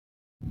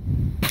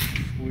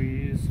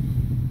squeeze,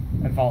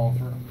 and follow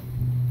through.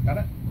 Got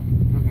it?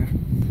 Okay.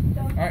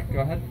 Alright, go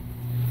ahead.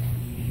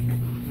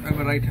 I have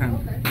a right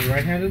hand. Are you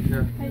right-handed?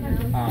 Yeah.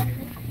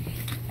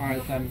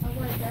 Alright then.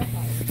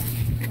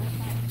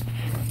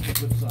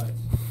 Which sides?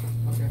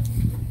 Okay.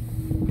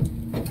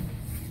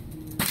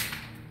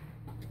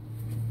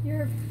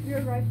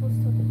 Your rifle's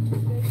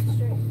tilted very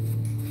straight.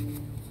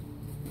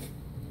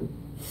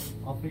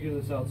 I'll figure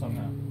this out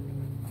somehow.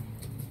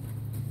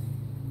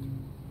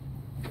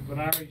 But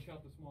I already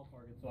shot the small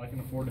target, so I can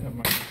afford to have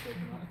my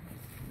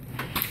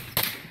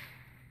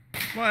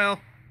Smile.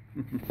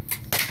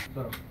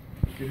 So,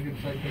 get a good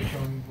sight picture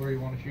on where you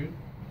want to shoot.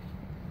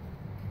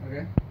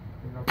 Okay.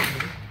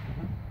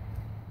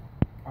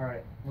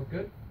 Alright, look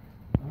good?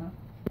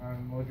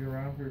 Load your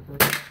round for your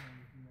first one.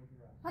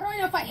 How do I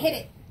know if I hit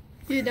it?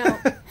 You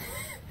don't.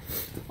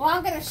 Well,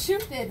 I'm gonna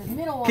shoot the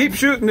middle one. Keep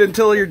shooting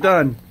until you're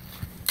done.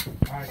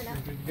 Alright, so you're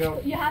good to go.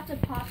 You have to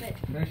pop it.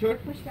 Make sure?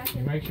 Push back You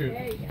in. make sure.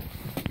 There you go.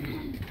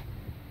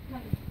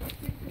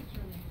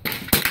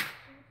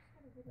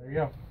 There you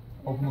go.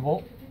 Open the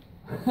bolt.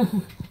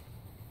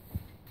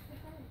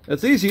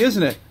 That's easy,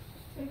 isn't it?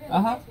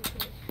 Uh-huh.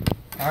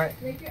 Alright.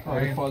 Oh,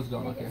 the fuzz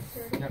gone. Okay.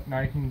 Yep, now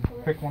you can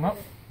pick one up.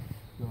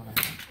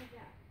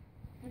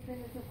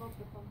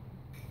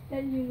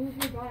 Then you move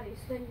your body,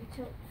 so then you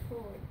tilt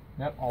forward.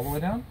 Yep, all the way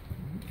down.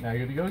 Now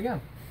you're good to go again.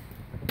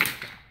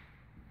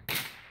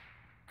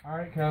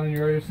 Alright, Kylan,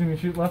 you ready to see me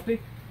shoot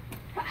lefty?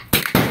 I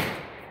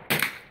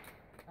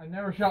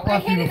never shot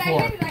lefty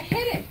before. I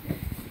hit it!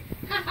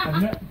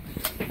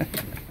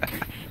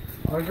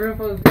 My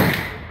grandpa's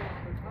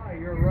hi,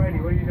 you're a righty.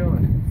 What are you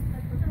doing? I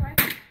put the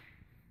rifle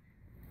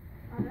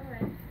on the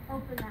way.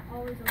 Open that,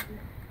 always open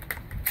it.